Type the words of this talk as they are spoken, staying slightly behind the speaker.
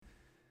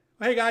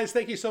Hey guys,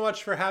 thank you so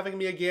much for having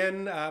me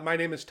again. My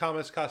name is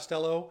Thomas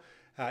Costello.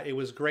 It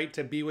was great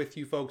to be with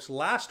you folks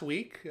last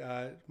week.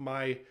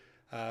 My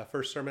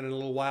first sermon in a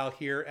little while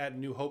here at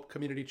New Hope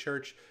Community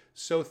Church.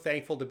 So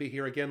thankful to be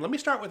here again. Let me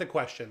start with a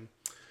question.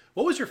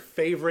 What was your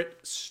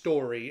favorite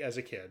story as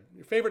a kid?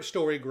 Your favorite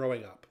story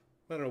growing up?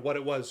 I don't know what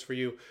it was for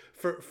you.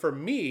 For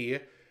me,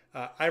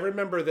 I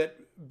remember that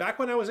back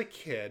when I was a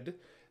kid,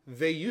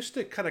 they used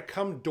to kind of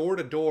come door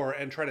to door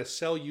and try to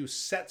sell you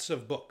sets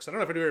of books. I don't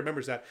know if anybody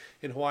remembers that.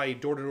 In Hawaii,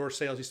 door to door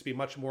sales used to be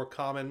much more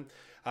common.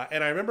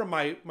 And I remember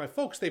my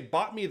folks, they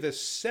bought me this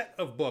set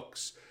of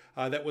books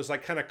that was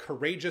like kind of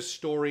courageous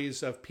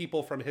stories of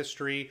people from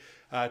history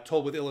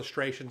told with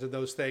illustrations and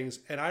those things.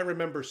 And I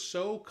remember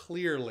so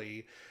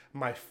clearly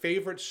my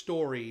favorite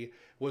story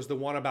was the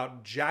one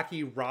about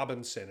Jackie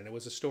Robinson. And it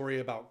was a story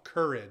about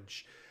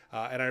courage.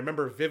 And I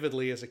remember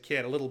vividly as a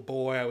kid, a little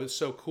boy, I was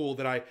so cool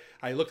that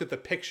I looked at the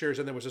pictures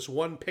and there was this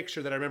one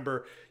picture that I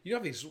remember. You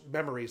have these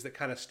memories that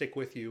kind of stick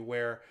with you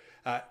where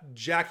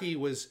Jackie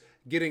was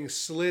getting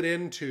slid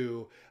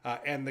into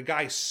and the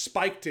guy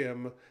spiked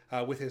him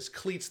with his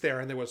cleats there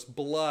and there was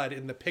blood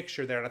in the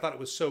picture there. And I thought it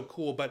was so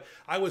cool. But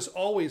I was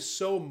always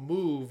so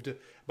moved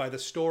by the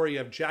story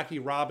of Jackie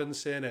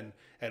Robinson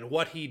and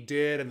what he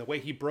did and the way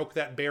he broke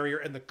that barrier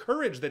and the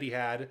courage that he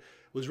had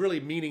was really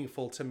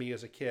meaningful to me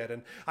as a kid.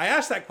 And I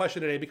asked that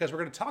question today because we're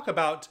going to talk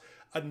about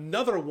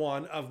another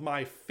one of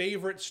my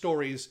favorite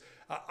stories.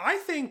 I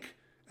think,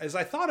 as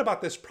I thought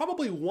about this,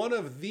 probably one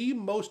of the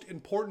most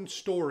important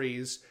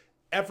stories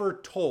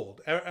ever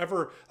told,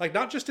 ever, like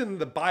not just in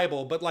the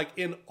Bible, but like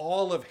in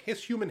all of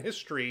human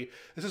history.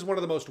 This is one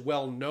of the most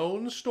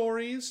well-known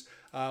stories,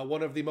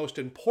 one of the most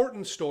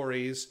important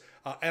stories,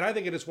 and I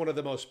think it is one of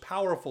the most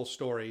powerful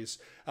stories.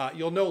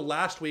 You'll know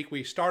last week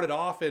we started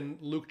off in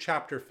Luke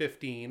chapter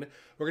 15.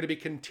 We're going to be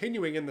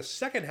continuing in the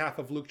second half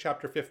of Luke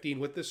chapter 15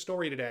 with this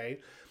story today.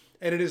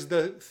 And it is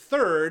the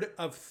third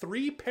of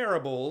three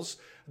parables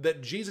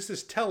that Jesus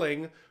is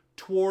telling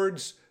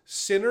towards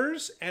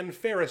sinners and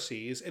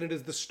Pharisees, and it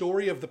is the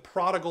story of the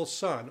prodigal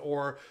son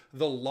or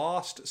the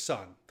lost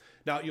son.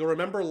 Now, you'll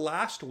remember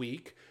last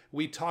week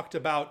we talked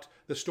about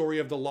the story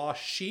of the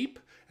lost sheep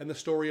and the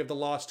story of the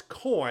lost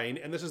coin,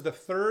 and this is the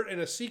third in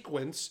a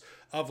sequence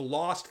of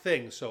lost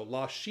things. So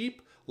lost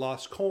sheep,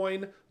 lost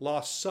coin,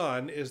 lost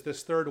son is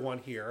this third one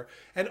here.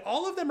 And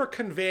all of them are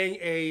conveying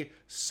a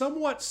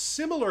somewhat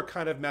similar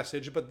kind of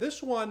message, but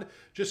this one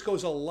just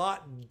goes a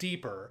lot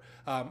deeper.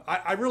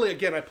 I really,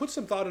 again, I put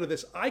some thought into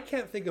this. I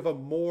can't think of a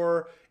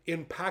more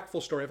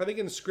impactful story. If I think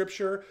in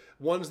scripture,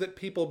 ones that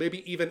people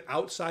maybe even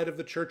outside of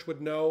the church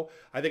would know,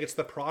 I think it's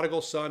the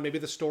prodigal son. Maybe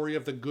the story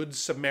of the Good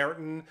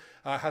Samaritan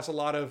has a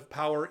lot of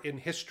power in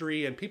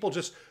history, and people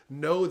just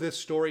know this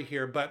story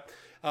here. But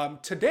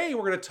today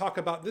we're going to talk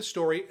about this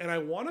story, and I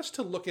want us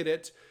to look at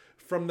it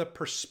from the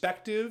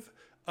perspective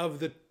of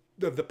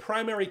the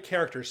primary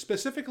characters,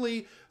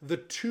 specifically the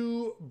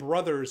two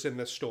brothers in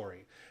this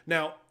story.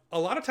 Now, a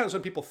lot of times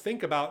when people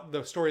think about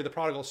the story of the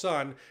prodigal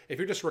son, if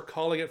you're just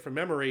recalling it from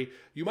memory,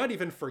 you might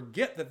even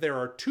forget that there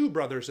are two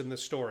brothers in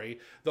this story.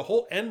 The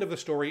whole end of the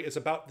story is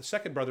about the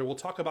second brother. We'll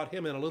talk about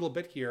him in a little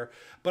bit here.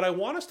 But I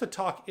want us to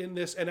talk in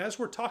this, and as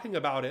we're talking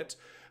about it,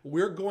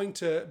 we're going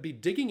to be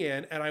digging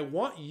in, and I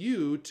want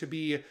you to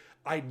be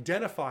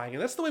identifying,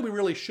 and that's the way we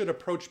really should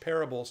approach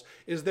parables,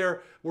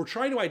 we're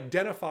trying to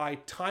identify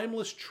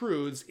timeless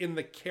truths in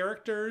the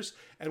characters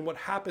and what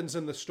happens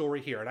in the story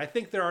here. And I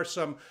think there are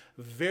some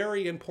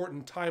very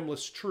important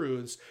timeless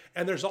truths,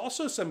 and there's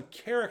also some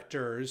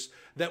characters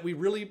that we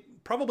really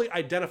probably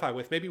identify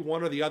with, maybe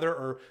one or the other,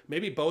 or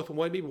maybe both,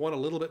 maybe one a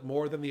little bit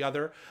more than the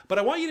other. But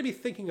I want you to be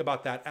thinking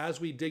about that as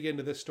we dig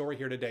into this story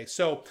here today.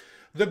 So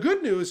the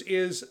good news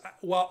is,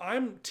 while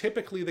I'm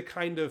typically the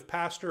kind of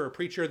pastor or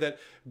preacher that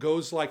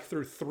goes like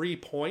through 3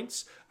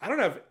 points, I don't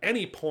have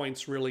any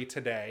points really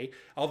today,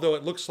 although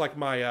it looks like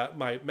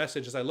my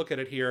message as I look at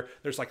it here,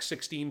 there's like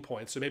 16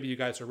 points. So maybe you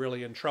guys are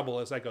really in trouble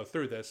as I go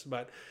through this.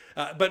 But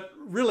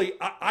really,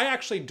 I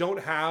actually don't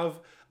have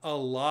a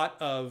lot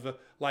of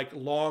like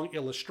long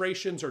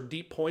illustrations or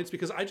deep points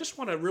because I just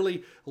want to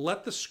really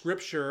let the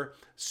scripture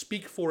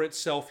speak for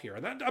itself here.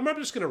 And I'm not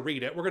just going to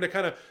read it. We're going to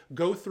kind of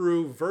go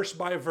through verse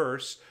by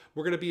verse.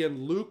 We're going to be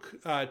in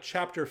Luke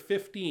chapter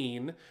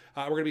 15.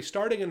 We're going to be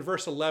starting in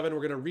verse 11. We're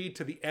going to read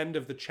to the end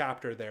of the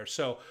chapter there.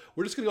 So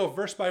we're just going to go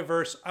verse by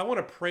verse. I want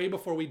to pray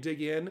before we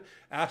dig in,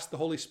 ask the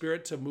Holy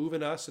Spirit to move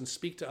in us and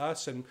speak to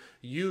us and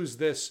use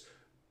this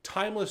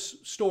timeless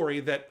story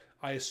that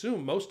I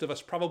assume most of us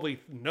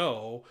probably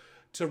know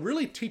to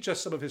really teach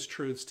us some of his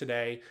truths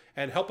today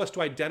and help us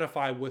to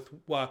identify with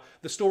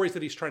the stories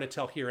that he's trying to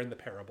tell here in the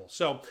parable.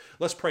 So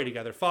let's pray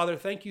together. Father,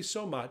 thank you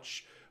so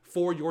much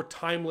for your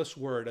timeless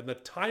word and the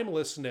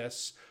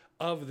timelessness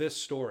of this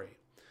story.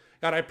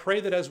 God, I pray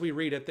that as we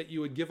read it, that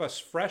you would give us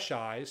fresh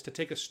eyes to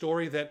take a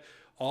story that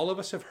all of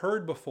us have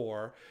heard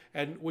before,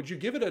 and would you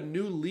give it a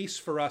new lease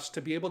for us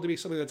to be able to be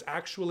something that's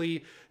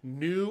actually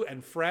new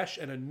and fresh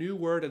and a new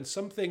word and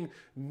something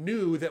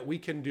new that we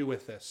can do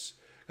with this.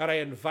 God, I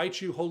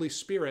invite you, Holy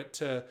Spirit,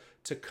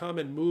 to come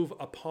and move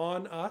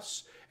upon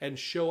us and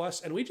show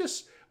us. And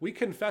we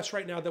confess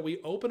right now that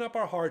we open up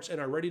our hearts and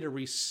are ready to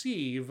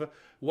receive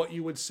what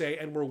you would say,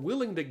 and we're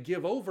willing to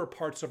give over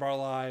parts of our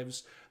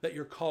lives that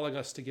you're calling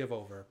us to give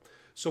over.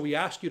 So we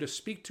ask you to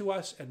speak to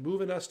us and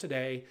move in us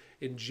today.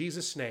 In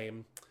Jesus'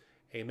 name,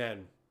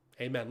 amen.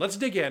 Amen. Let's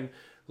dig in.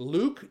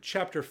 Luke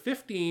chapter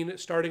 15,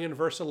 starting in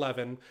verse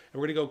 11. And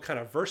we're going to go kind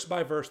of verse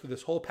by verse through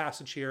this whole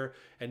passage here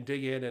and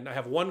dig in. And I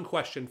have one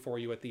question for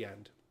you at the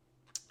end.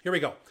 Here we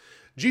go.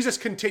 Jesus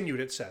continued,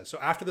 it says. So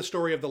after the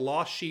story of the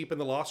lost sheep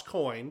and the lost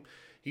coin,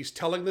 he's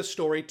telling this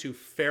story to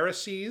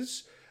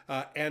Pharisees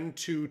and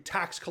to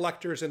tax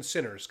collectors and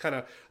sinners. Kind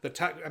of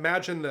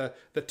imagine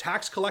the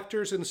tax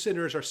collectors and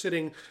sinners are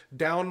sitting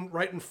down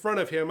right in front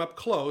of him up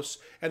close,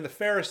 and the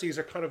Pharisees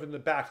are kind of in the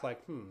back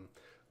like,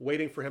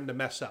 waiting for him to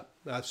mess up.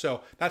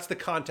 So that's the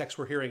context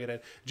we're hearing it in.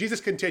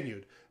 Jesus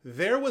continued,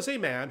 there was a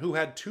man who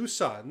had 2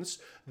 sons.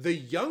 The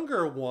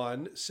younger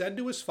one said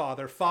to his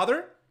father,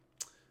 Father,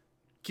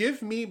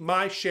 give me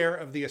my share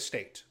of the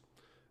estate.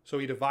 So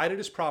he divided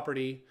his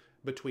property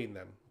between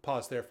them.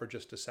 Pause there for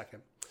just a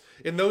second.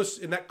 In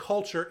that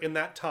culture, in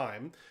that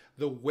time,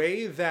 the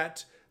way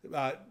that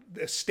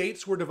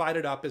estates were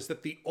divided up is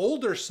that the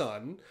older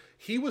son,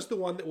 he was the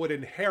one that would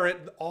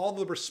inherit all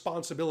the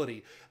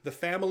responsibility, the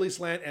family's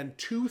land, and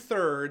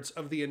 2/3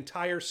 of the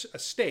entire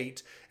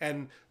estate,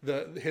 and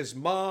his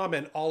mom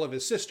and all of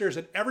his sisters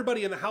and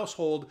everybody in the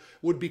household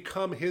would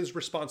become his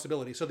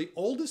responsibility. So the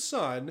oldest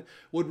son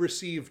would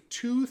receive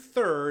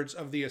 2/3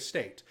 of the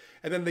estate,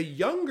 and then the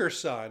younger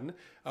son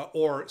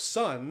or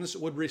sons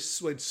would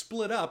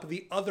split up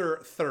the other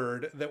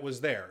third that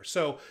was there.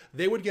 So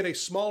they would get a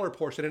smaller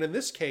portion. And in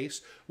this case,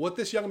 what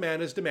this young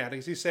man is demanding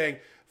is he's saying,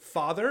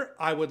 Father,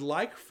 I would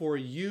like for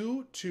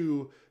you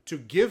to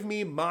give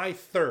me my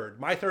third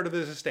of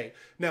this estate.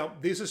 Now,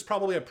 this is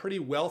probably a pretty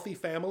wealthy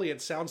family. It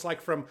sounds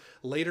like from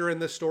later in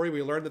this story,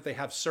 we learned that they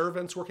have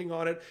servants working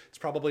on it. It's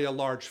probably a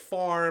large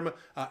farm.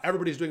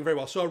 Everybody's doing very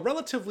well. So a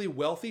relatively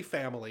wealthy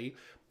family.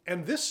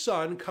 And this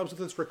son comes with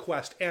this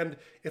request. And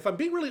if I'm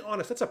being really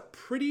honest, that's a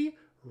pretty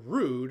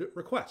rude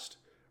request,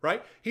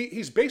 right?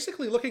 He's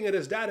basically looking at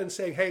his dad and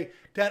saying, hey,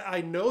 Dad,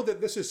 I know that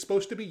this is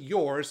supposed to be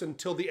yours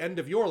until the end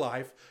of your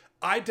life.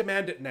 I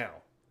demand it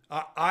now.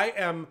 I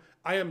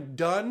am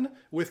done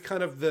with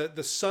kind of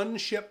the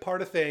sonship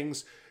part of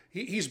things.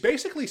 He's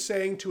basically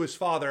saying to his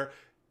father,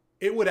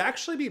 it would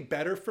actually be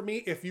better for me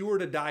if you were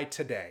to die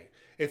today.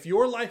 If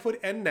your life would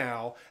end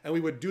now and we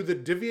would do the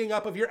divvying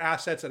up of your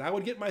assets and I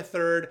would get my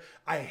third,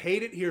 I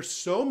hate it here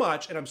so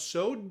much and I'm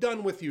so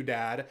done with you,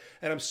 Dad,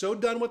 and I'm so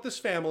done with this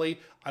family.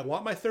 I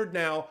want my third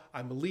now.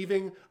 I'm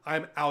leaving.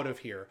 I'm out of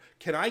here.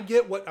 Can I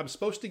get what I'm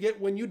supposed to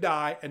get when you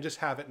die and just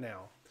have it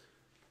now?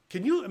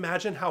 Can you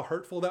imagine how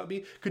hurtful that would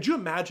be? Could you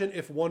imagine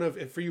if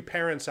for you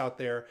parents out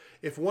there,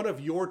 if one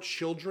of your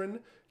children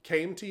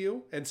came to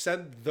you and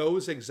said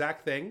those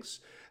exact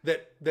things?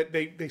 That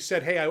they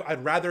said, hey,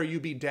 I'd rather you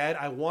be dead.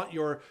 I want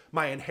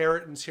my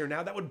inheritance here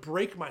now. That would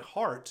break my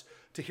heart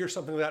to hear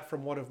something like that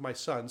from one of my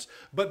sons.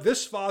 But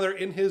this father,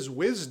 in his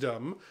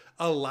wisdom,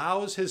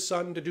 allows his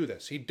son to do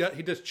this. He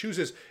just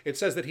chooses. It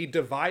says that he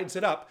divides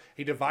it up.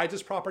 He divides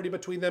his property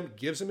between them,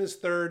 gives him his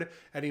third,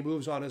 and he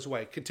moves on his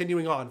way.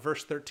 Continuing on,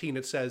 verse 13,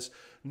 it says,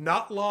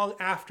 not long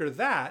after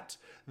that,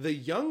 the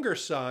younger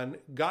son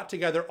got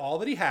together all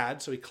that he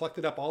had. So he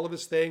collected up all of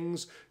his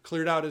things,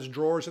 cleared out his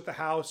drawers at the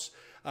house.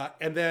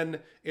 And then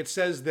it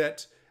says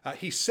that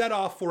he set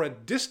off for a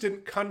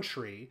distant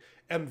country,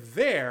 and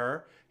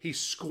there he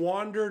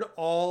squandered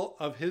all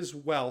of his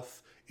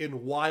wealth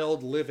in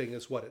wild living,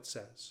 is what it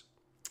says.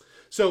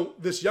 So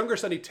this younger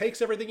son, he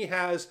takes everything he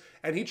has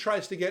and he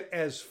tries to get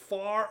as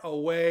far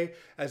away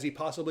as he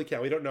possibly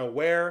can. We don't know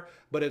where,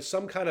 but it's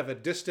some kind of a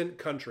distant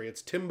country.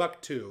 It's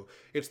Timbuktu.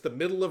 It's the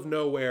middle of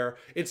nowhere.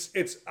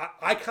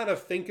 I kind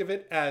of think of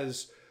it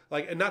as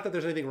like, and not that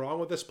there's anything wrong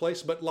with this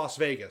place, but Las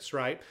Vegas,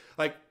 right?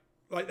 Like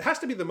it has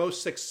to be the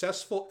most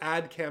successful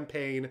ad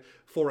campaign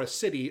for a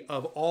city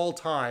of all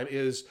time.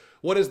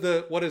 What is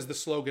the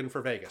slogan for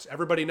Vegas?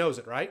 Everybody knows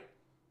it, right?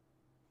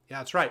 Yeah,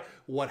 that's right.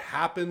 What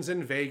happens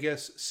in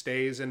Vegas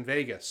stays in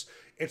Vegas.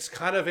 It's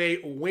kind of a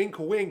wink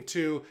wink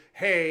to,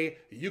 hey,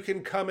 you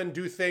can come and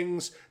do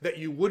things that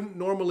you wouldn't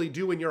normally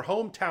do in your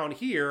hometown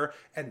here,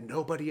 and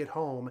nobody at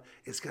home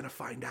is going to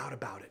find out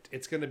about it.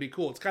 It's going to be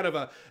cool. It's kind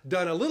of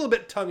done a little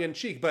bit tongue in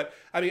cheek, but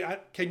I mean,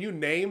 can you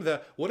name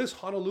what is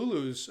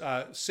Honolulu's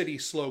city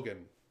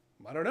slogan?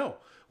 I don't know.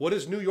 What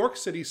is New York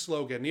City's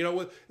slogan? You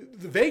know,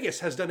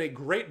 Vegas has done a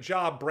great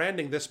job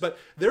branding this, but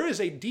there is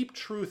a deep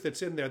truth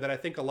that's in there that I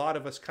think a lot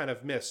of us kind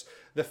of miss.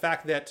 The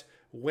fact that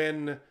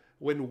when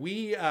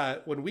we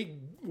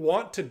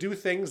want to do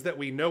things that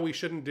we know we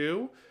shouldn't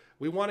do,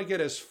 we want to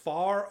get as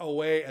far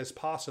away as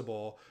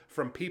possible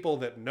from people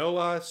that know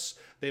us.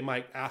 They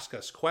might ask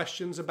us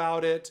questions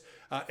about it.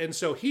 And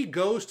so he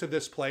goes to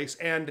this place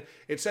and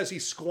it says he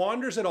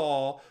squanders it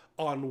all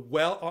on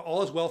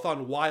all his wealth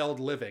on wild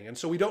living. And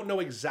so we don't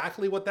know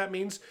exactly what that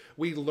means.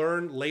 We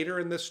learn later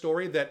in this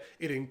story that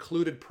it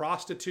included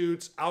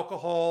prostitutes,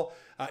 alcohol.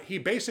 He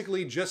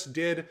basically just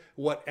did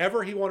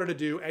whatever he wanted to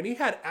do, and he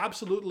had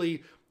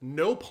absolutely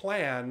no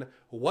plan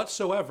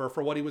whatsoever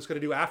for what he was going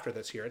to do after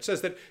this here. It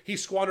says that he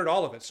squandered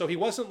all of it. So he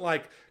wasn't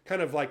like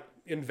kind of like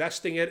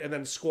investing it and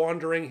then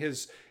squandering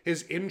his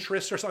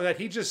interest or something like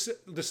that. He just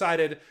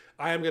decided,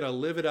 I am going to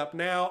live it up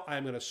now.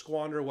 I'm going to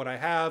squander what I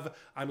have.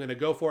 I'm going to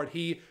go for it.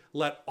 He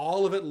let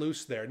all of it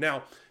loose there.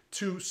 Now,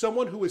 to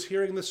someone who was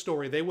hearing this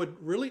story, they would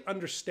really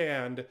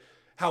understand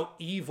how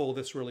evil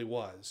this really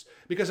was.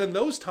 Because in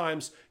those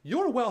times,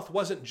 your wealth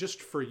wasn't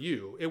just for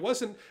you. It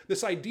wasn't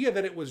this idea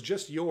that it was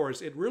just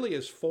yours. It really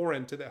is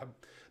foreign to them.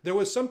 There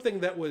was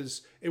something it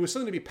was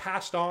something to be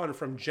passed on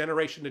from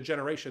generation to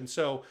generation.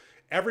 So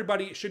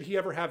everybody, should he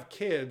ever have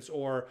kids,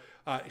 or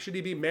should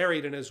he be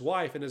married, and his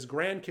wife and his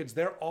grandkids,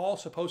 they're all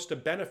supposed to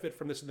benefit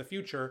from this in the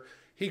future.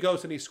 He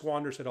goes and he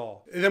squanders it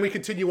all. And then we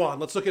continue on.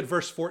 Let's look at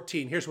verse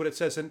 14. Here's what it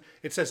says. And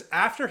it says,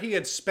 after he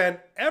had spent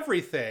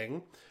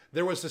everything,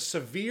 there was a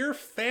severe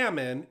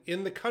famine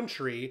in the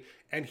country,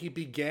 and he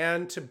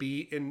began to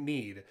be in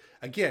need.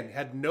 Again,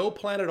 had no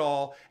plan at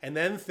all, and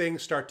then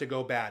things start to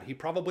go bad. He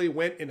probably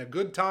went in a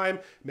good time.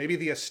 Maybe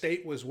the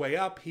estate was way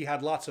up. He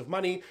had lots of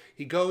money.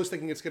 He goes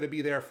thinking it's going to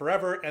be there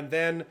forever, and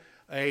then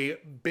a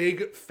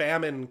big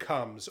famine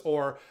comes,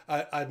 or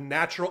a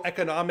natural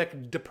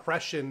economic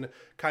depression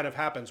kind of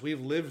happens.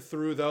 We've lived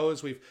through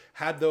those. We've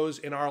had those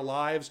in our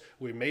lives.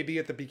 We may be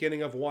at the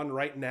beginning of one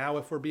right now,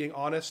 if we're being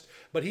honest.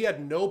 But he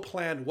had no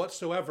plan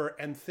whatsoever,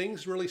 and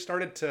things really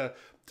started to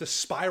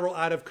spiral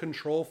out of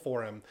control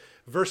for him.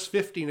 Verse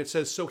 15, it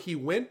says, so he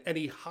went and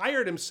he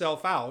hired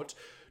himself out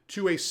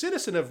to a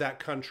citizen of that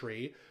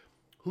country,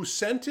 who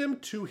sent him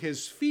to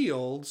his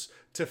fields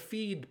to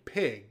feed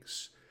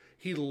pigs.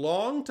 He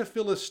longed to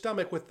fill his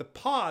stomach with the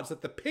pods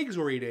that the pigs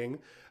were eating,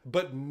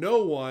 but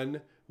no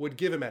one would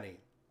give him any.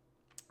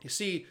 You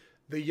see,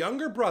 the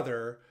younger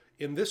brother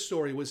in this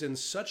story was in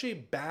such a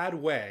bad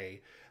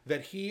way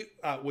that he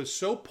was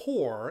so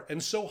poor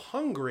and so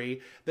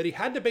hungry that he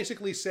had to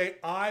basically say,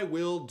 I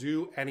will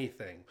do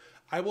anything.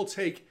 I will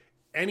take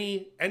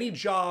any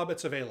job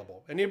that's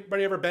available.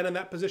 Anybody ever been in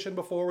that position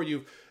before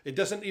where it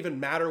doesn't even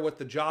matter what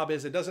the job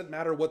is. It doesn't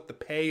matter what the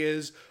pay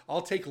is.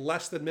 I'll take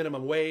less than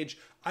minimum wage.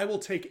 I will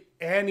take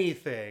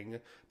anything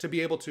to be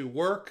able to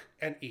work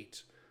and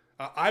eat.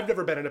 I've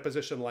never been in a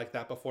position like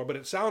that before, but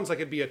it sounds like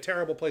it'd be a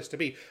terrible place to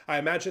be. I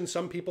imagine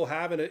some people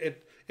have, and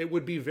it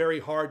would be very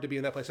hard to be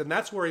in that place. And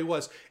that's where he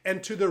was.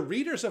 And to the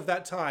readers of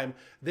that time,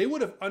 they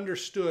would have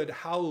understood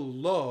how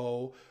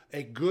low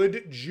a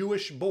good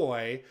Jewish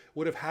boy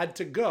would have had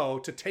to go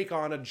to take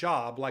on a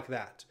job like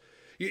that.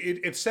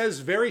 It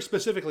says very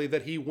specifically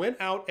that he went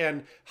out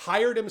and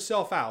hired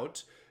himself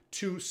out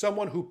to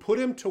someone who put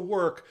him to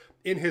work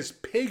in his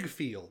pig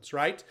fields,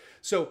 right?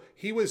 So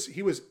he was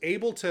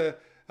able to,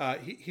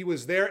 he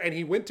was there, and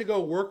he went to go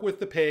work with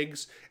the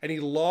pigs, and he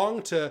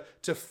longed to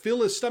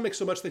fill his stomach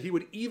so much that he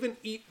would even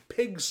eat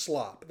pig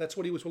slop. That's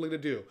what he was willing to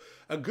do.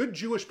 A good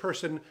Jewish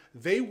person,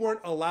 they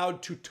weren't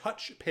allowed to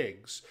touch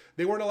pigs.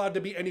 They weren't allowed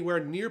to be anywhere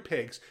near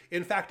pigs.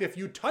 In fact, if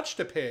you touched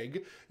a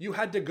pig, you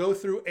had to go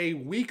through a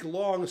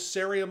week-long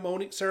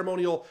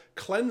ceremonial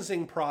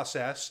cleansing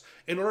process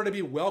in order to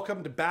be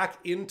welcomed back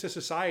into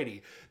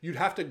society. You'd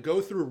have to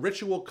go through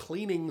ritual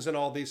cleanings and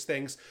all these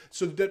things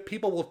so that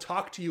people will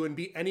talk to you and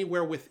be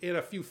anywhere within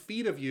a few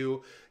feet of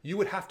you. You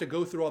would have to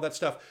go through all that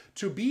stuff.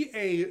 To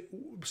be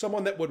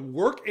someone that would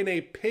work in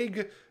a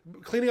pig,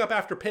 cleaning up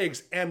after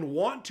pigs, and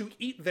want to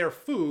eat their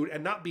food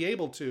and not be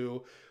able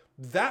to,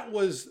 that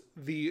was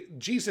the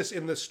Jesus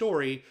in the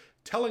story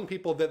telling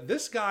people that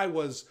this guy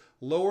was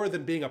lower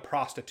than being a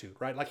prostitute,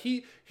 right? Like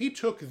he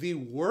took the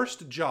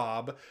worst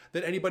job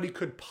that anybody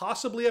could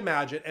possibly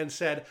imagine and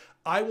said,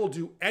 I will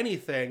do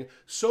anything,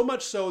 so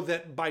much so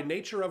that by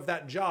nature of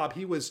that job,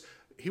 he was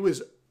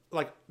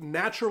like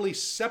naturally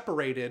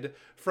separated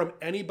from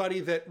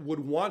anybody that would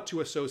want to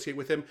associate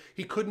with him.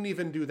 He couldn't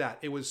even do that.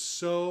 It was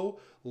so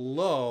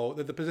low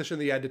that the position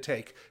that he had to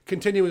take.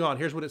 Continuing on,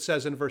 here's what it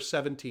says in verse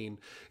 17.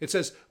 It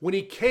says, when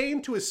he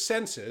came to his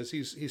senses,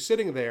 he's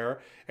sitting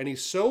there and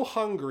he's so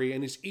hungry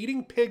and he's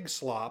eating pig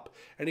slop,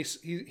 and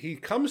he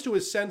comes to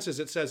his senses,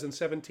 it says in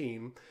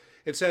 17.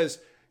 It says,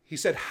 he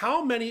said,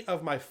 how many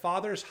of my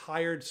father's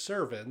hired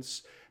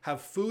servants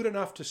have food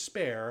enough to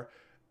spare,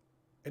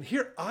 and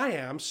here I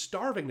am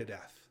starving to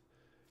death?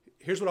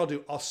 Here's what I'll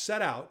do. I'll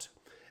set out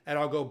and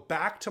I'll go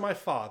back to my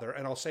father,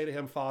 and I'll say to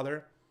him,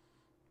 Father,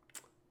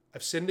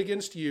 I've sinned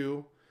against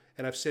you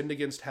and I've sinned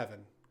against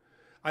heaven.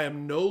 I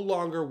am no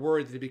longer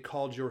worthy to be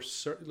called your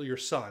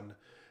son.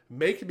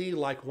 Make me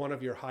like one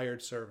of your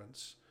hired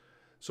servants.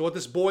 So what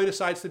this boy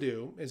decides to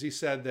do is he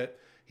said that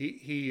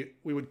we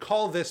would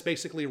call this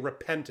basically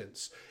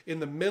repentance. In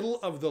the middle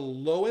of the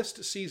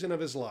lowest season of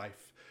his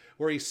life,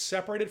 where he's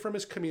separated from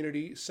his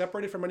community,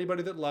 separated from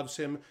anybody that loves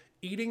him,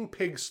 eating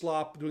pig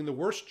slop, doing the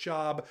worst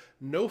job,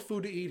 no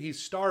food to eat,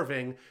 he's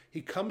starving.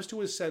 He comes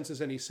to his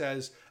senses and he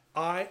says,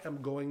 I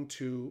am going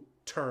to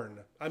turn.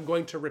 I'm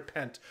going to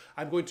repent.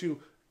 I'm going to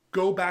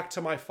go back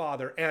to my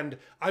father. And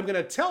I'm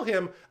going to tell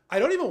him, I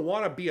don't even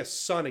want to be a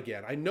son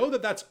again. I know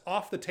that that's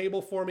off the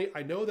table for me.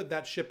 I know that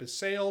that ship has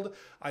sailed.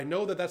 I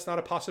know that that's not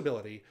a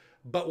possibility.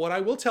 But what I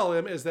will tell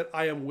him is that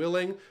I am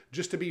willing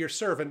just to be your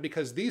servant,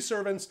 because these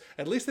servants,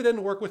 at least they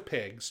didn't work with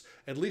pigs.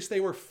 At least they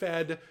were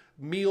fed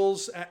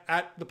meals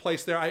at the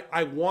place there.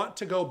 I want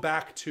to go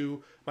back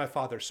to my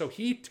father. So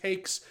he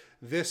takes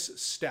this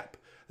step.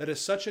 That is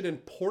such an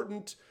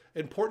important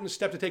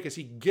step to take, as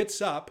he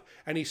gets up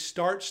and he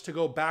starts to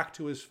go back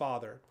to his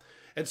father.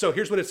 And so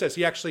here's what it says.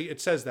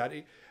 It says that.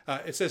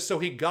 It says, so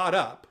he got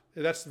up.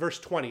 That's verse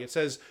 20. It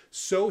says,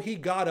 so he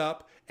got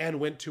up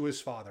and went to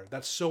his father.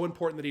 That's so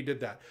important that he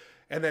did that.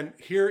 And then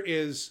here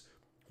is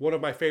one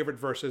of my favorite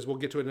verses. We'll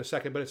get to it in a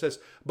second, but it says,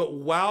 but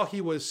while he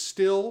was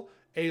still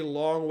a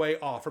long way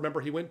off.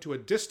 Remember, he went to a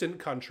distant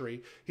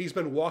country. He's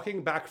been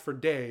walking back for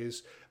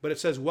days, but it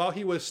says, while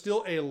he was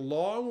still a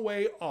long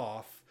way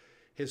off,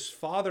 his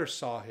father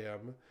saw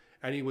him,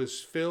 and he was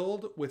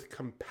filled with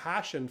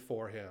compassion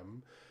for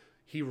him.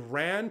 He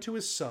ran to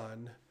his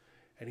son,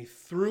 and he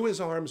threw his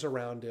arms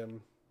around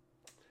him,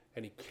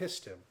 and he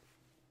kissed him.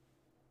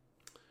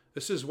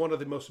 This is one of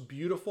the most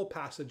beautiful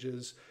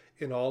passages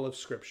in all of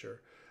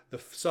Scripture. The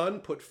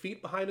son put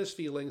feet behind his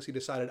feelings. He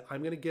decided,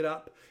 I'm going to get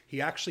up.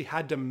 He actually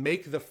had to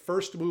make the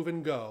first move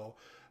and go.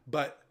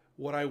 But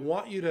what I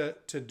want you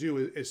to do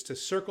is to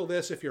circle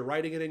this. If you're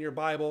writing it in your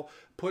Bible,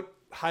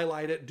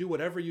 highlight it, do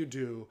whatever you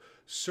do.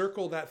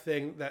 Circle that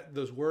thing,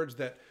 those words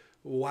that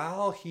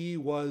while he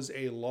was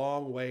a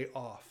long way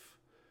off.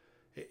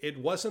 It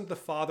wasn't the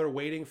father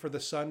waiting for the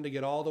son to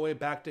get all the way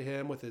back to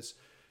him with his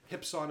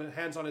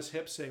hands on his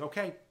hips saying,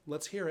 okay,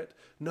 let's hear it.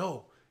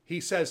 No.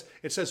 It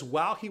says,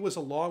 while he was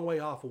a long way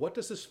off, what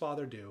does his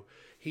father do?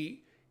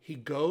 He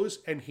goes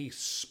and he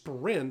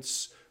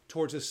sprints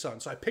towards his son.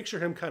 So I picture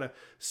him kind of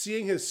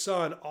seeing his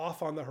son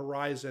off on the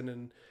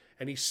horizon,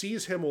 and he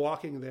sees him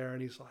walking there,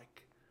 and he's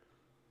like,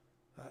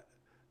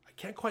 I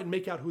can't quite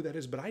make out who that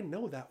is, but I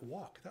know that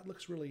walk. That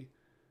looks familiar.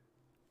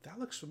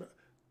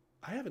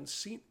 I haven't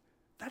seen,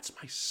 that's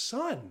my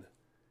son.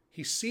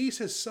 He sees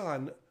his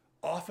son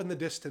off in the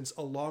distance,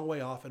 a long way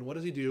off, and what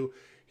does he do?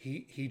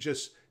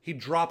 He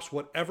drops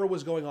whatever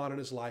was going on in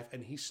his life,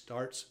 and he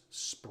starts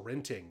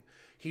sprinting.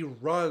 He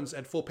runs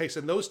at full pace.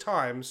 In those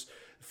times,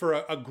 for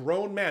a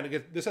grown man,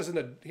 he has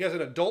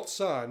an adult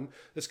son.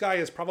 This guy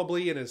is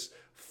probably in his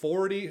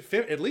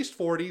at least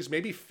 40s,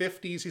 maybe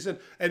 50s. He's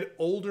an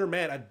older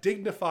man, a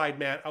dignified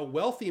man, a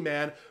wealthy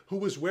man who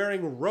was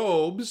wearing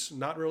robes,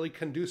 not really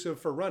conducive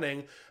for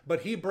running,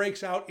 but he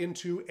breaks out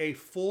into a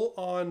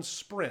full-on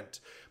sprint.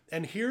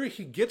 And here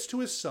he gets to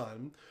his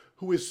son,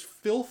 who is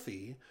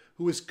filthy,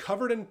 who is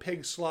covered in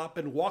pig slop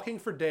and walking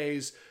for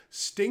days,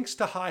 stinks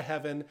to high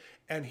heaven,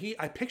 and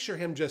I picture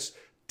him just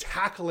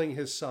tackling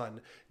his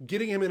son,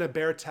 getting him in a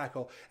bear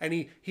tackle, and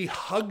he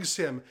hugs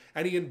him,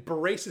 and he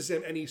embraces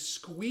him, and he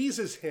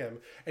squeezes him,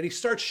 and he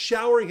starts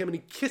showering him, and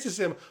he kisses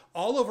him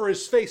all over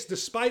his face,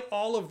 despite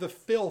all of the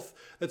filth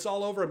that's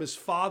all over him. His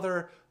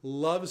father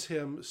loves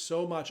him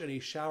so much, and he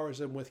showers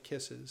him with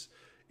kisses.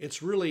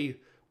 It's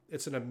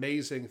an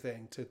amazing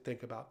thing to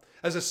think about.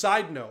 As a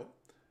side note,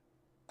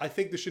 I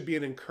think this should be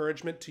an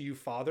encouragement to you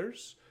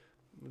fathers.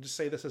 I'll just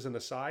say this as an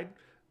aside.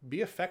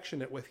 Be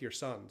affectionate with your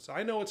sons.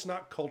 I know it's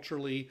not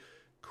culturally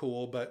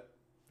cool, but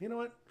you know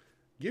what?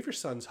 Give your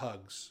sons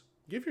hugs.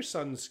 Give your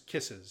sons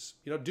kisses.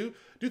 Do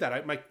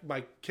that.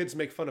 My kids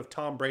make fun of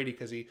Tom Brady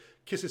because he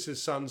kisses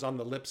his sons on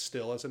the lips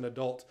still as an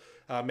adult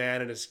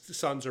man, and his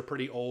sons are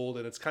pretty old,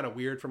 and it's kind of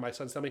weird for my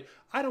sons to tell me.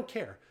 I don't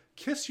care.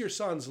 Kiss your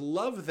sons,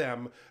 love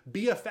them,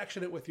 be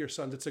affectionate with your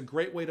sons. It's a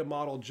great way to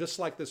model, just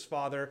like this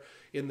father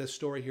in this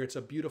story here. It's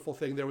a beautiful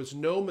thing. There was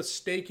no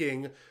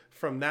mistaking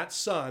from that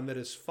son that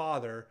his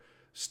father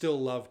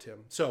still loved him.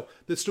 So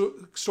the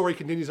story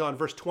continues on,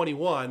 verse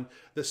 21.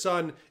 The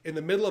son, in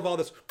the middle of all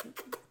this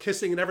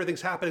kissing and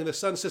everything's happening, the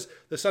son says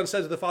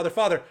to the father,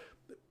 Father,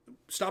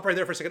 stop right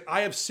there for a second.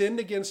 I have sinned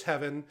against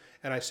heaven,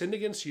 and I sinned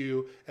against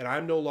you, and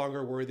I'm no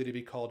longer worthy to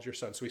be called your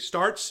son. So he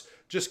starts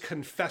just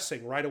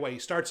confessing right away. He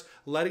starts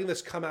letting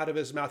this come out of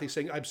his mouth. He's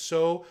saying, I'm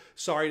so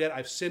sorry, Dad.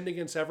 I've sinned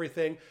against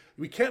everything.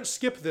 We can't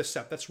skip this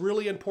step. That's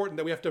really important,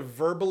 that we have to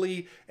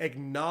verbally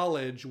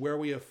acknowledge where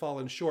we have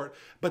fallen short.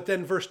 But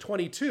then verse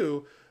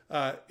 22,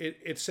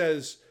 it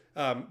says,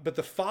 but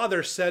the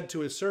father said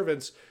to his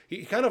servants,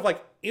 he kind of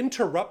like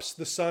interrupts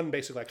the son,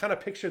 basically. I kind of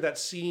picture that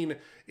scene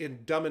in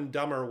Dumb and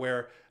Dumber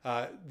where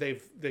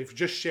they've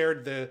just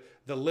shared the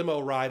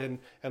limo ride,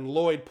 and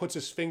Lloyd puts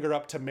his finger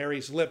up to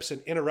Mary's lips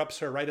and interrupts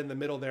her right in the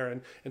middle there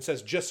and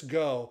says, just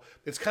go.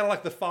 It's kind of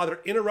like the father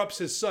interrupts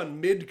his son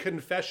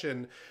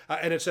mid-confession,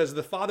 and it says,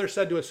 the father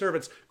said to his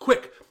servants,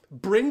 quick,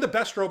 bring the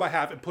best robe I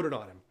have and put it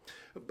on him.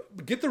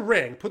 Get the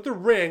ring, put the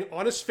ring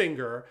on his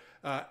finger,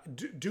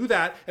 do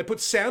that, and put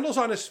sandals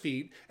on his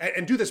feet,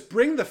 and do this.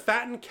 Bring the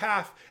fattened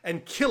calf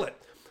and kill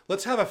it.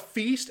 Let's have a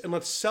feast and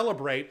let's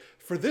celebrate,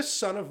 for this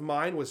son of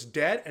mine was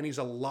dead and he's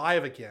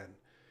alive again.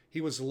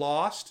 He was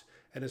lost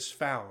and is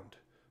found.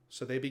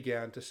 So they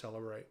began to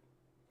celebrate.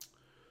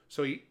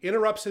 So he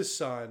interrupts his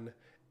son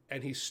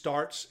and he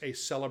starts a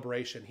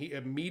celebration. He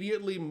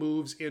immediately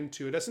moves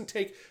into, it doesn't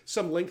take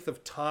some length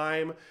of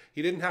time.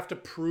 He didn't have to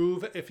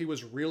prove if he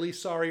was really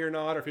sorry or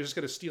not, or if he's just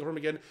going to steal from him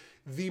again.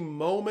 The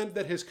moment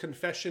that his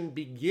confession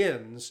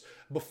begins,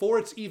 before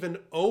it's even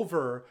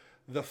over,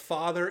 the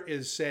father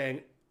is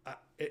saying,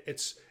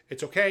 it's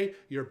okay,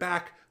 you're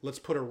back. Let's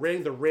put a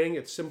ring. The ring,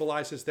 it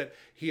symbolizes that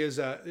he is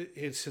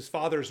his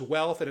father's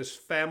wealth, and his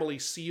family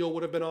seal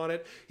would have been on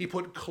it. He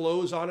put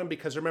clothes on him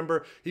because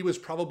remember, he was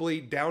probably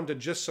down to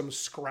just some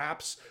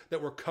scraps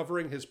that were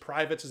covering his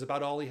privates, is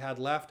about all he had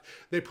left.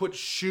 They put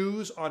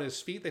shoes on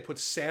his feet. They put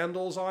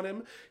sandals on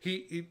him.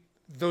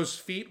 Those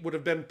feet would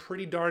have been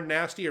pretty darn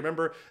nasty.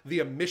 Remember, the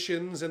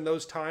emissions in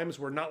those times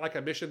were not like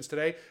emissions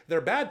today.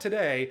 They're bad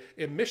today.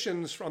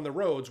 Emissions from the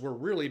roads were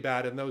really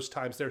bad in those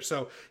times there.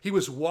 So he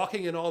was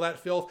walking in all that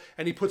filth,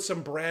 and he put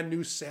some brand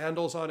new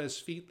sandals on his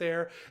feet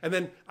there. And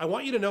then I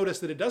want you to notice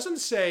that it doesn't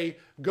say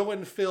go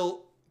and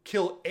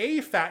kill a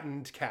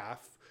fattened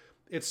calf.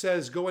 It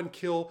says go and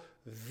kill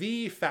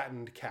the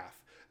fattened calf.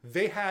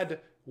 They had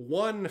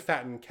one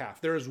fattened calf.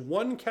 There is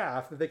one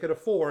calf that they could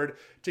afford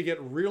to get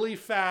really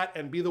fat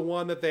and be the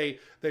one that they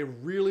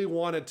really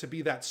wanted to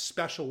be that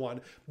special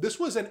one. This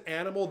was an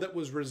animal that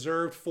was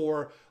reserved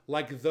for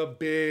like the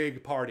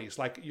big parties,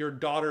 like your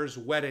daughter's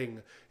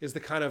wedding is the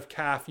kind of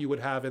calf you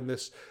would have in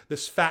this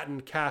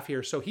fattened calf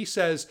here. So he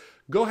says,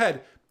 go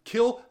ahead,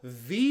 kill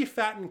the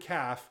fattened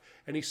calf.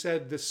 And he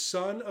said, this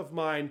son of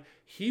mine,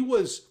 he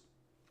was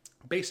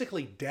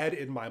basically dead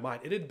in my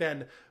mind. It had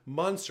been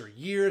months or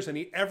years,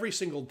 and every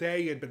single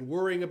day he had been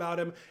worrying about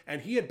him,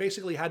 and he had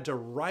basically had to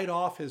write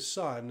off his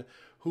son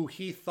who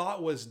he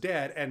thought was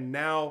dead, and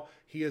now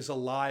he is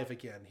alive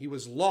again. He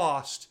was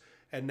lost,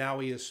 and now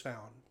he is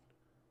found.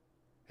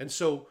 And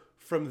so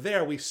from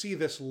there we see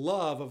this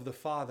love of the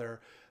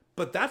Father.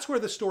 But that's where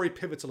the story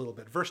pivots a little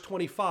bit. Verse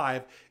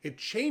 25, it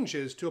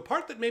changes to a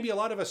part that maybe a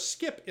lot of us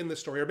skip in the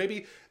story, or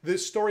maybe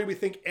this story we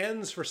think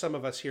ends for some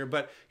of us here.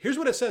 But here's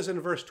what it says in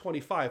verse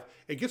 25.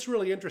 It gets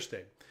really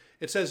interesting.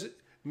 It says,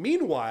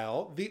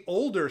 meanwhile, the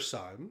older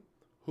son,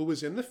 who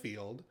was in the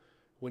field,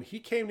 when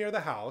he came near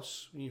the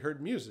house, he heard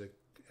music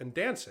and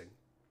dancing.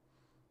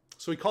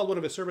 So he called one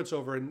of his servants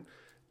over and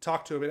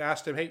talked to him and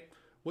asked him, hey,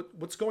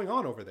 what's going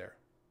on over there?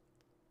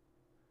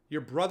 Your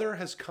brother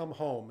has come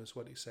home, is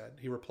what he said.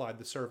 He replied,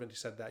 the servant, he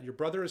said that. Your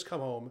brother has come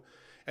home,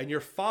 and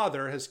your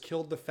father has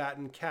killed the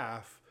fattened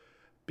calf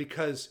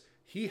because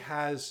he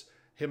has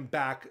him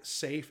back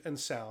safe and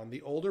sound.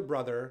 The older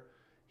brother,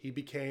 he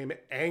became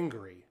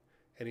angry,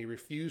 and he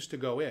refused to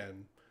go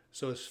in.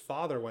 So his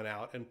father went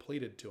out and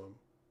pleaded to him.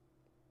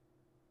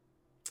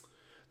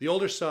 The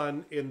older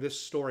son in this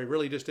story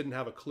really just didn't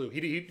have a clue.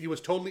 He was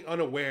totally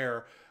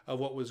unaware of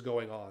what was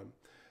going on.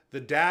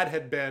 The dad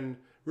had been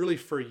really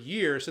for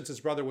years, since his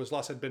brother was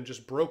lost, had been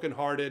just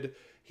brokenhearted.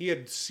 He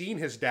had seen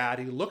his dad.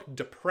 He looked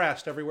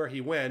depressed everywhere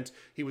he went.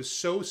 He was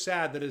so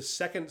sad that his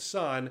second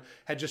son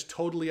had just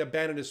totally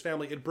abandoned his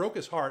family. It broke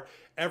his heart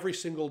every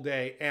single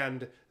day.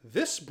 And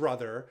this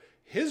brother,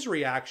 his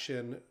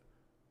reaction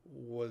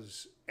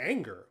was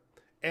anger.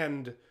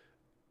 And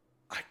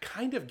I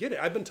kind of get it.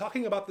 I've been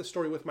talking about this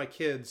story with my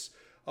kids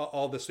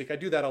all this week. I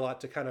do that a lot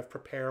to kind of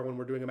prepare when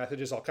we're doing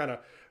messages. I'll kind of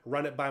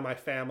run it by my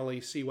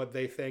family, see what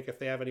they think, if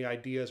they have any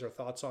ideas or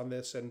thoughts on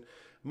this. And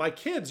my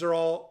kids are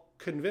all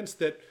convinced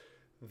that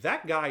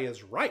that guy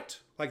is right.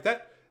 Like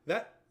that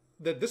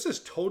this is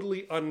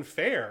totally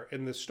unfair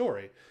in this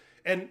story.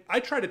 And I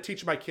try to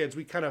teach my kids,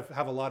 we kind of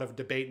have a lot of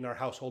debate in our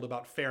household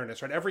about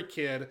fairness, right? Every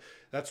kid,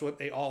 that's what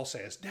they all say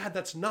is, Dad,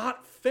 that's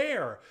not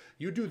fair.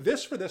 You do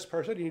this for this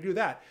person and you do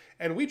that.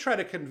 And we try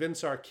to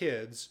convince our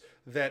kids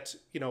that,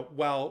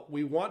 while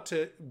we want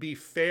to be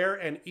fair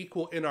and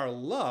equal in our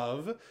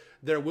love,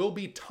 there will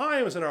be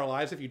times in our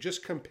lives, if you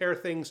just compare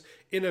things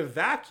in a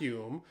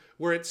vacuum,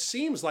 where it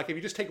seems like if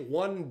you just take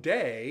one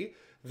day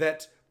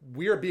that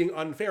we are being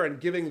unfair and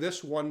giving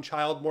this one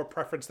child more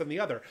preference than the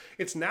other.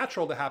 It's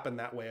natural to happen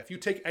that way. If you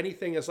take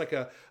anything as like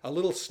a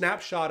little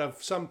snapshot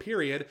of some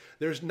period,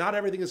 not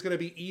everything is going to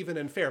be even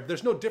and fair.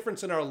 There's no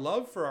difference in our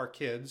love for our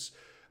kids,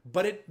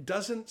 but it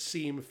doesn't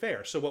seem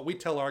fair. So what we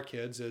tell our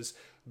kids is,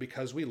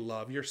 because we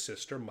love your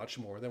sister much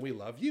more than we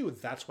love you,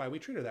 that's why we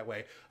treat her that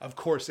way. Of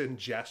course, in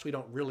jest, we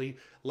don't really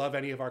love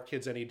any of our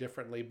kids any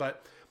differently,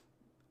 but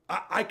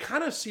I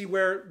kind of see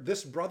where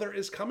this brother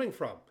is coming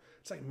from.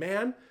 It's like,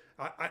 man,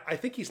 I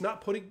think he's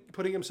not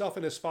putting himself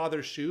in his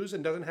father's shoes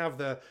and doesn't have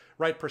the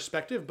right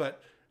perspective. But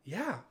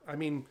yeah, I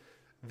mean,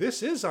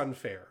 this is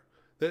unfair.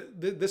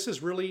 This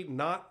is really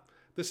not.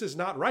 This is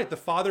not right. The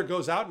father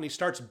goes out and he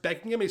starts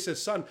begging him. He says,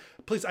 "Son,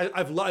 please,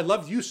 I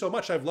loved you so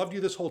much. I've loved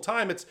you this whole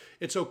time.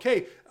 It's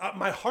okay.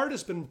 My heart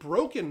has been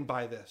broken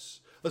by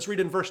this." Let's read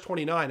in verse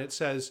 29. It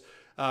says,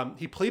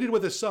 he pleaded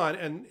with his son,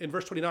 and in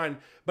verse 29,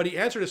 but he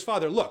answered his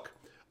father, "Look,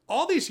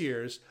 all these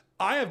years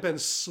I have been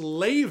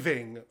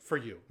slaving for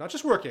you," not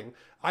just working.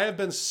 "I have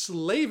been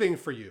slaving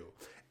for you,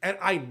 and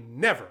I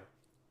never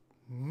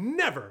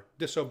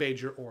disobeyed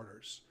your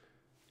orders.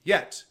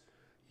 Yet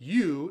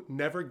you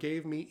never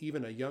gave me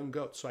even a young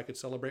goat so I could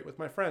celebrate with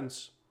my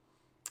friends."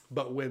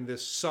 But when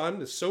this son,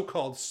 this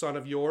so-called son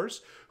of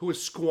yours, who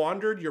has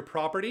squandered your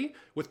property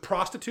with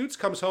prostitutes,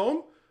 comes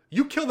home,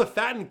 you kill the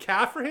fattened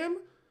calf for him?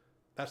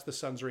 That's the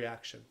son's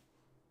reaction.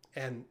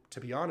 And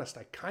to be honest,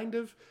 I kind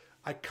of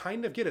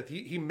get it.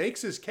 He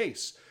makes his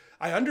case.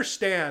 I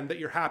understand that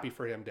you're happy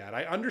for him, Dad.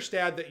 I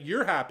understand that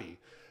you're happy.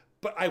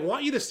 But I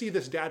want you to see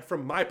this, Dad,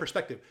 from my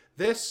perspective.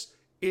 This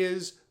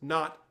is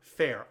not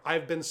fair.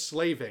 I've been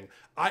slaving.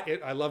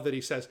 I love that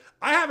he says,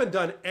 I haven't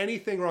done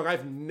anything wrong.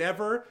 I've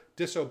never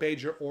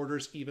disobeyed your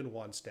orders even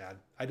once, Dad.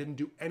 I didn't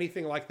do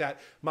anything like that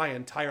my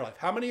entire life.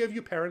 How many of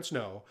you parents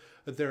know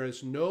that there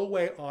is no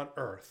way on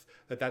earth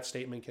that that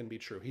statement can be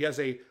true? He has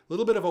a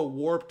little bit of a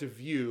warped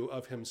view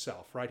of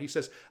himself, right? He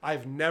says,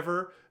 I've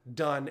never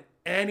done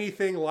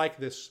anything like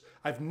this.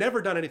 I've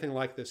never done anything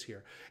like this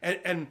here.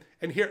 And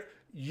here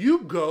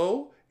you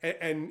go,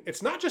 and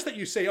it's not just that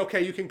you say,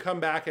 okay, you can come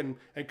back and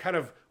kind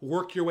of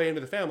work your way into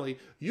the family.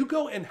 You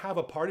go and have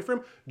a party for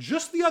him.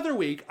 Just the other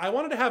week, I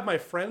wanted to have my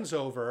friends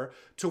over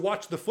to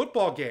watch the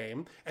football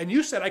game, and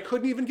you said I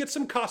couldn't even get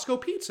some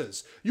Costco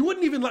pizzas. You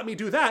wouldn't even let me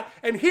do that.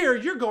 And here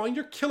you're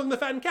killing the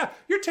fattened calf.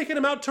 You're taking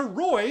him out to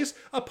Roy's,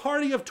 a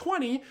party of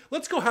 20.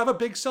 Let's go have a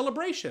big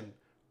celebration.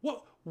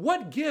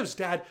 What gives,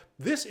 Dad?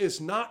 This is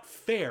not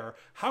fair.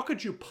 How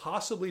could you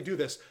possibly do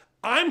this?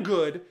 I'm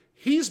good.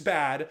 He's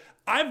bad.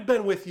 I've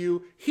been with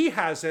you. He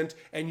hasn't.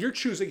 And you're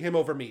choosing him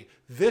over me.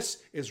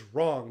 This is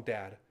wrong,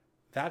 Dad.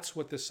 That's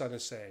what this son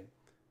is saying.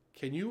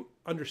 Can you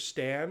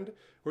understand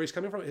where he's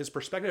coming from? His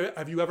perspective.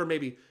 Have you ever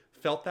maybe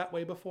felt that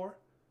way before?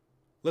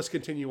 Let's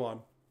continue on.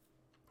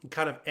 It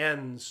kind of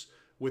ends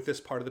with this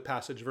part of the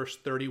passage, verse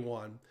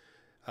 31.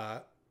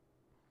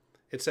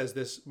 It says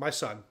this, my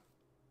son,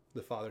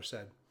 the father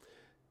said,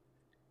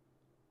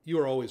 you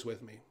are always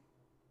with me,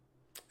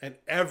 and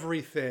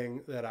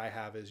everything that I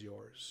have is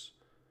yours.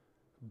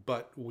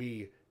 But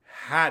we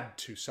had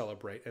to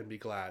celebrate and be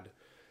glad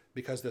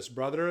because this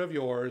brother of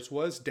yours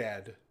was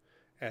dead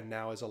and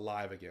now is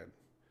alive again.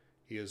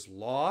 He is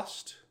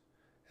lost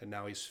and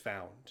now he's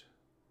found.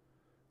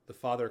 The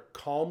father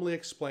calmly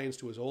explains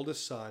to his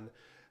oldest son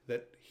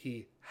that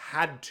he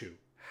had to.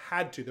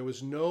 There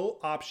was no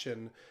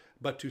option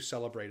but to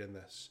celebrate in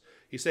this.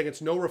 He's saying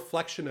it's no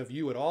reflection of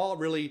you at all.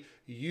 Really,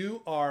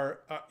 you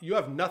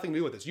have nothing to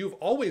do with this. You've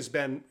always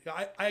been,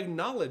 I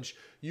acknowledge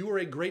you were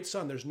a great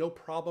son. There's no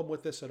problem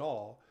with this at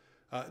all.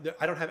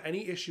 I don't have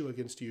any issue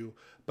against you,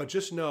 but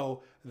just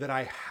know that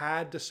I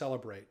had to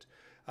celebrate.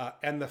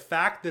 And the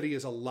fact that he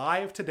is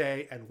alive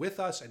today and with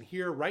us and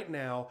here right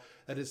now,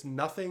 that is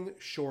nothing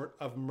short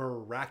of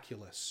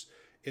miraculous.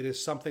 It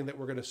is something that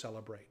we're going to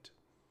celebrate.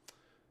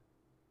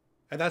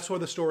 And that's where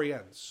the story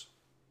ends.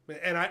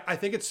 And I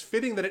think it's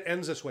fitting that it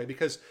ends this way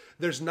because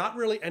there's not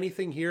really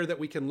anything here that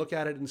we can look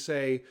at it and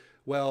say,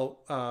 well,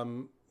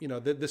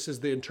 this is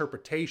the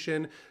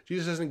interpretation.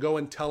 Jesus doesn't go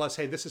and tell us,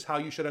 hey, this is how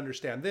you should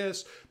understand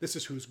this. This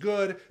is who's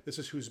good. This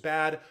is who's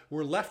bad.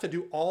 We're left to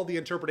do all the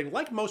interpreting,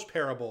 like most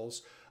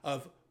parables,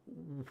 of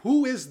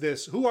who is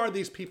this? Who are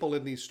these people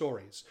in these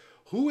stories?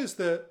 Who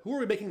are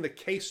we making the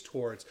case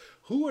towards?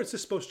 Who is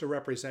this supposed to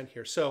represent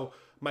here? So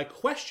my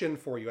question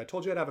for you, I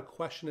told you I'd have a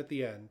question at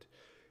the end,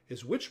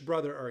 is which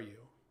brother are you?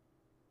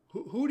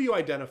 Who do you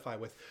identify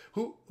with?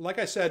 Who, like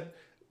I said,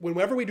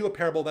 whenever we do a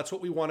parable, that's what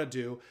we want to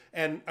do.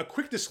 And a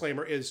quick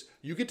disclaimer is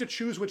you get to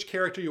choose which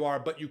character you are,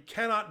 but you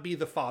cannot be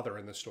the father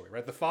in this story,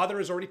 right? The father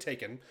is already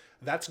taken.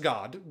 That's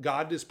God.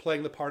 God is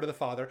playing the part of the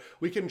father.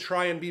 We can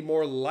try and be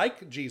more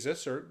like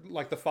Jesus or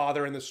like the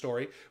father in the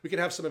story. We can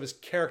have some of his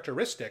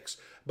characteristics,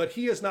 but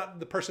he is not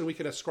the person we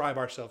can ascribe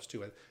ourselves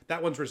to.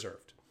 That one's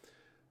reserved.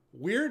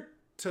 We're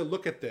to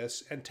look at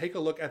this and take a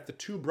look at the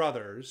two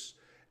brothers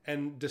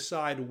and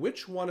decide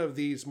which one of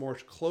these more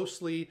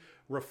closely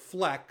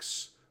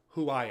reflects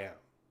who I am.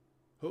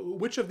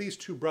 Which of these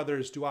two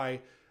brothers do I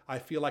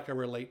feel like I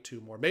relate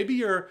to more?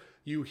 Maybe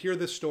you hear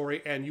this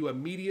story and you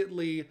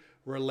immediately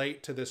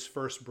relate to this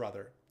first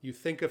brother. You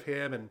think of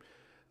him and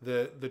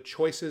the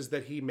choices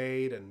that he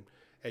made,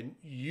 and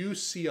you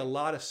see a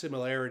lot of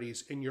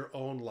similarities in your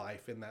own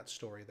life in that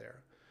story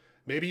there.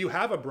 Maybe you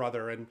have a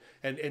brother, and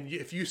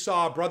if you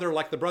saw a brother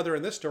like the brother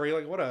in this story,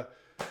 like what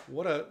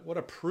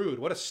a prude,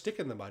 what a stick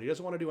in the mud. He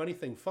doesn't want to do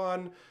anything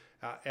fun,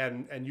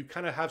 and you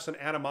kind of have some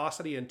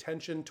animosity and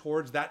tension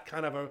towards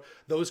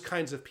those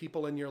kinds of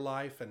people in your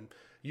life, and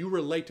you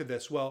relate to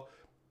this. Well,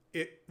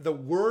 the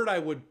word I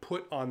would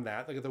put on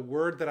that, like the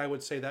word that I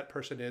would say that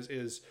person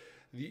is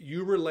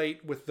you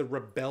relate with the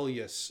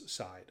rebellious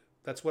side.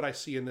 That's what I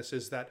see in this,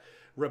 is that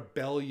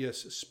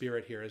rebellious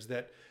spirit here, is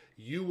that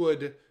you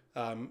would.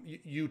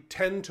 You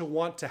tend to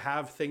want to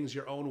have things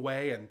your own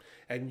way,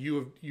 and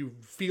you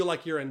feel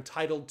like you're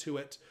entitled to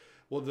it.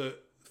 Well,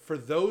 for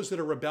those that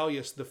are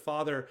rebellious, the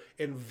Father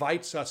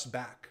invites us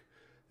back.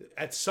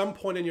 At some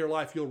point in your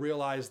life, you'll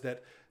realize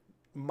that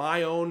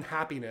my own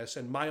happiness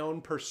and my own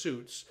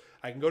pursuits,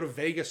 I can go to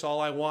Vegas all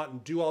I want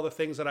and do all the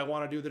things that I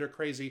want to do that are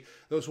crazy.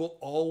 Those will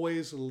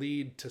always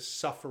lead to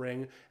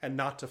suffering and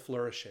not to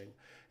flourishing.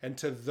 And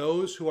to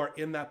those who are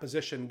in that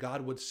position,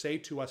 God would say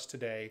to us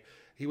today,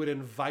 he would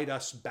invite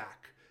us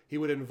back. He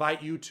would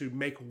invite you to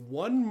make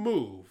one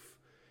move,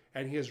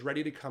 and he is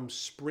ready to come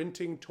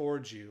sprinting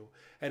towards you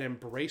and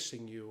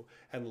embracing you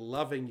and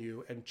loving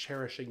you and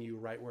cherishing you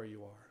right where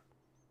you are.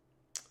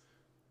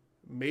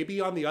 Maybe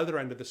on the other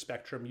end of the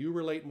spectrum, you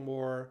relate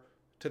more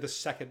to the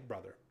second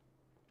brother.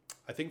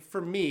 I think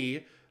for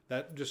me,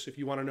 that just if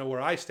you want to know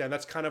where I stand,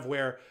 that's kind of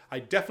where I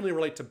definitely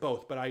relate to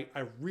both, but I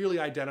really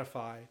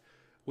identify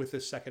with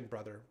this second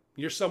brother.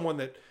 You're someone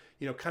that,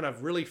 kind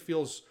of really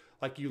feels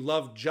like you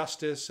love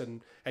justice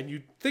and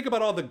you think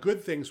about all the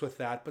good things with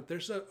that, but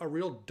there's a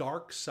real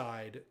dark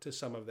side to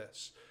some of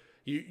this.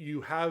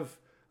 You have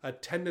a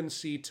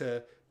tendency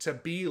to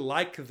be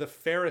like the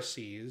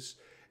Pharisees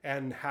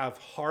and have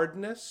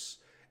hardness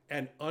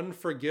and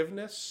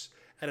unforgiveness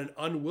and an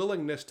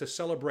unwillingness to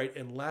celebrate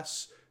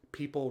unless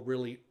people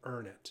really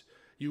earn it.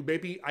 You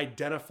maybe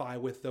identify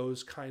with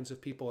those kinds of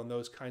people and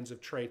those kinds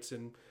of traits,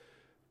 and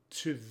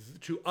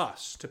to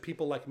us, to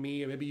people like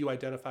me, and maybe you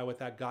identify with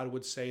that. God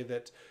would say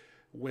that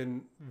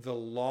when the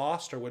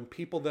lost or when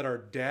people that are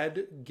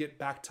dead get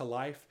back to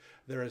life,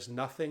 there is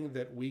nothing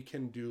that we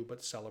can do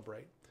but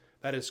celebrate.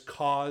 That is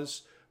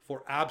cause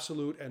for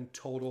absolute and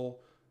total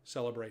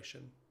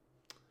celebration.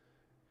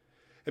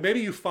 And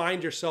maybe you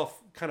find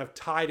yourself kind of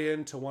tied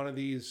into one of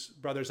these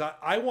brothers.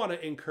 I want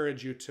to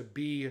encourage you to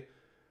be,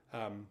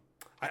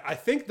 I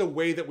think the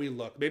way that we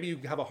look, maybe you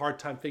have a hard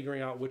time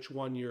figuring out which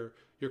one you're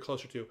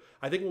closer to.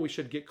 I think what we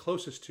should get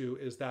closest to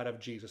is that of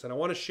Jesus. And I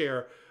want to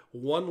share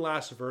one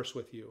last verse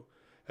with you.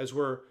 As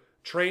we're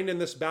trained in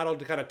this battle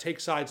to kind of take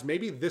sides,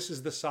 maybe this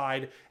is the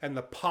side and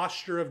the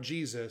posture of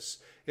Jesus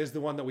is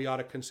the one that we ought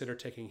to consider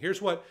taking.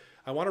 Here's what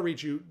I want to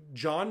read you.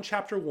 John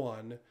chapter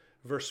 1,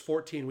 verse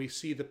 14, we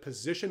see the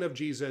position of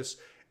Jesus,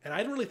 and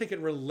I don't really think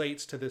it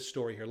relates to this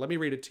story here. Let me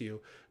read it to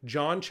you.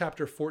 John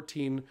chapter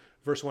 14,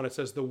 verse 1, it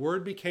says, "The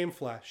Word became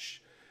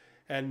flesh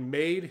and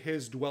made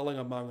his dwelling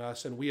among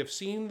us, and we have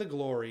seen the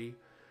glory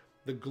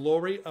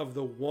of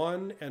the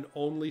one and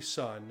only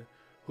Son,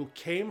 who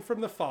came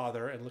from the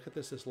Father," and look at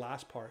this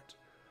last part,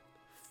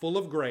 "full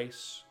of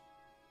grace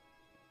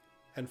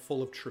and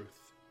full of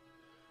truth."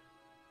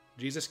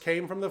 Jesus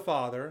came from the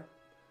Father,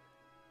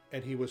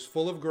 and he was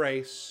full of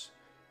grace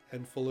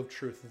and full of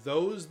truth.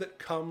 Those that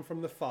come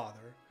from the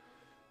Father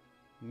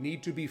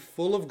need to be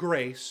full of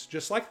grace,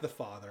 just like the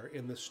Father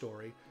in this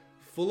story,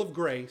 full of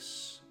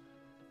grace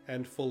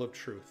and full of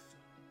truth.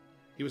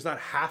 He was not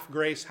half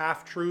grace,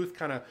 half truth,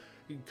 kind of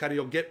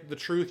you'll get the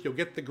truth, you'll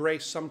get the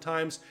grace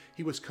sometimes.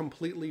 He was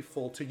completely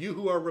full. To you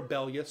who are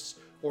rebellious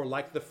or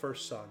like the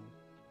first son,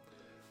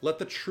 let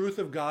the truth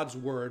of God's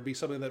word be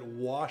something that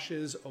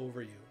washes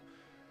over you.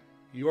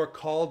 You are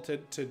called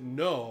to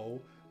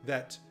know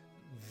that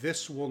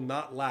this will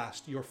not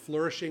last. Your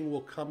flourishing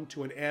will come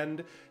to an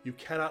end. You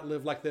cannot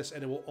live like this,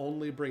 and it will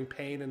only bring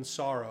pain and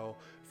sorrow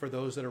for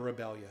those that are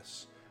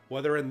rebellious.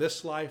 Whether in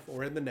this life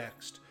or in the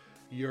next,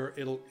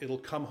 it'll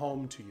come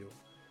home to you.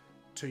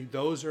 To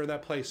those who are in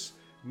that place,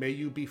 may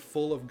you be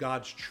full of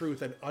God's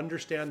truth and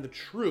understand the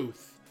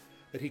truth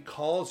that he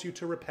calls you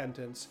to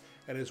repentance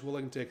and is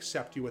willing to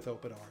accept you with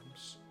open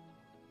arms.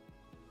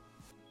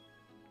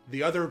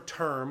 The other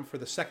term for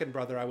the second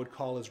brother I would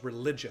call is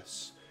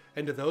religious.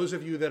 And to those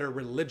of you that are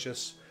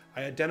religious,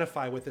 I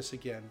identify with this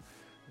again.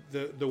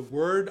 The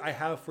word I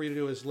have for you to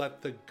do is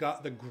let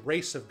the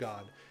grace of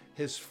God,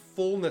 his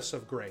fullness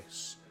of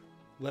grace,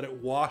 let it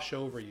wash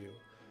over you,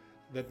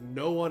 that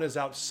no one is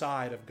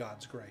outside of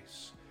God's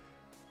grace.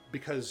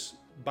 Because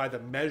by the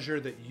measure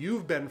that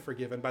you've been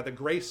forgiven, by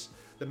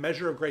the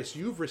measure of grace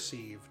you've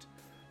received,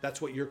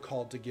 that's what you're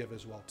called to give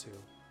as well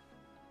too.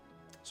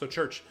 So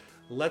church,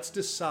 let's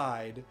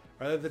decide,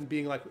 rather than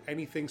being like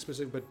anything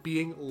specific, but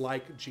being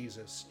like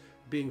Jesus,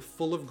 being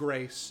full of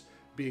grace,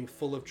 being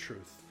full of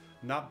truth,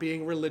 not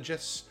being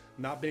religious,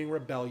 not being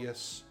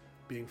rebellious,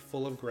 being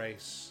full of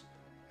grace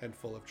and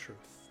full of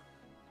truth.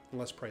 And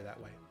let's pray that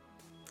way.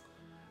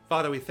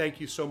 Father, we thank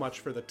you so much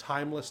for the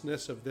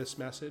timelessness of this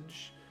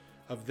message,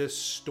 of this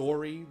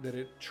story, that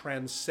it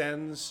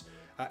transcends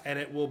and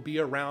it will be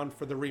around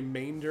for the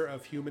remainder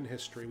of human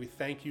history. We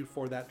thank you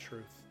for that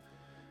truth.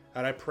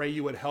 And I pray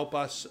you would help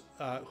us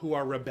who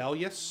are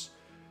rebellious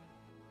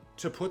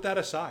to put that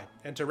aside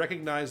and to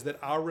recognize that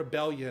our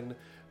rebellion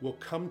will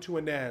come to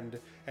an end,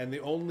 and the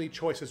only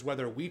choice is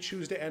whether we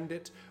choose to end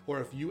it or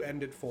if you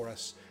end it for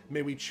us.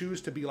 May we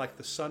choose to be like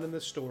the son in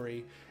the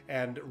story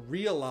and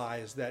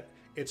realize that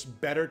it's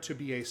better to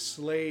be a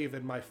slave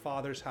in my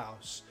Father's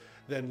house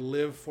than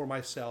live for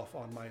myself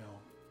on my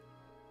own.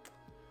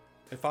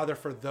 And Father,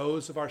 for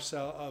those of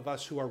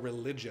us who are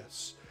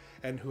religious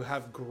and who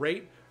have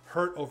great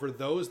hurt over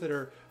those that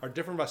are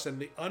different from us and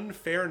the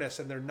unfairness,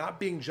 and there not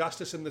being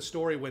justice in the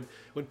story when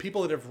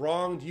people that have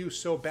wronged you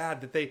so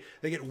bad that they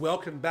get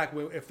welcomed back.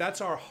 If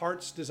that's our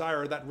heart's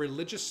desire, or that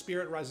religious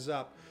spirit rises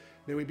up,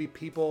 may we be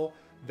people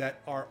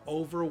that are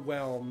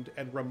overwhelmed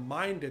and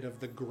reminded of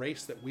the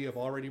grace that we have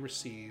already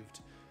received.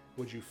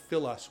 Would you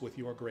fill us with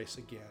your grace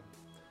again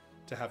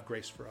to have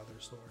grace for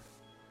others, Lord?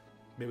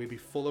 May we be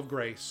full of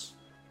grace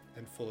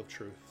and full of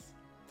truth.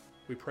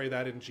 We pray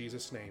that in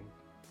Jesus' name.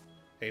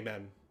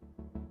 Amen.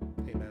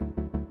 Amen.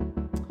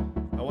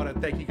 I want to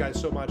thank you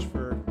guys so much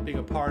for being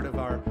a part of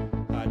our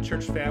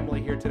church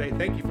family here today.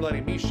 Thank you for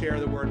letting me share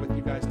the word with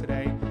you guys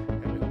today,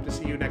 and we hope to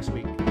see you next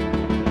week.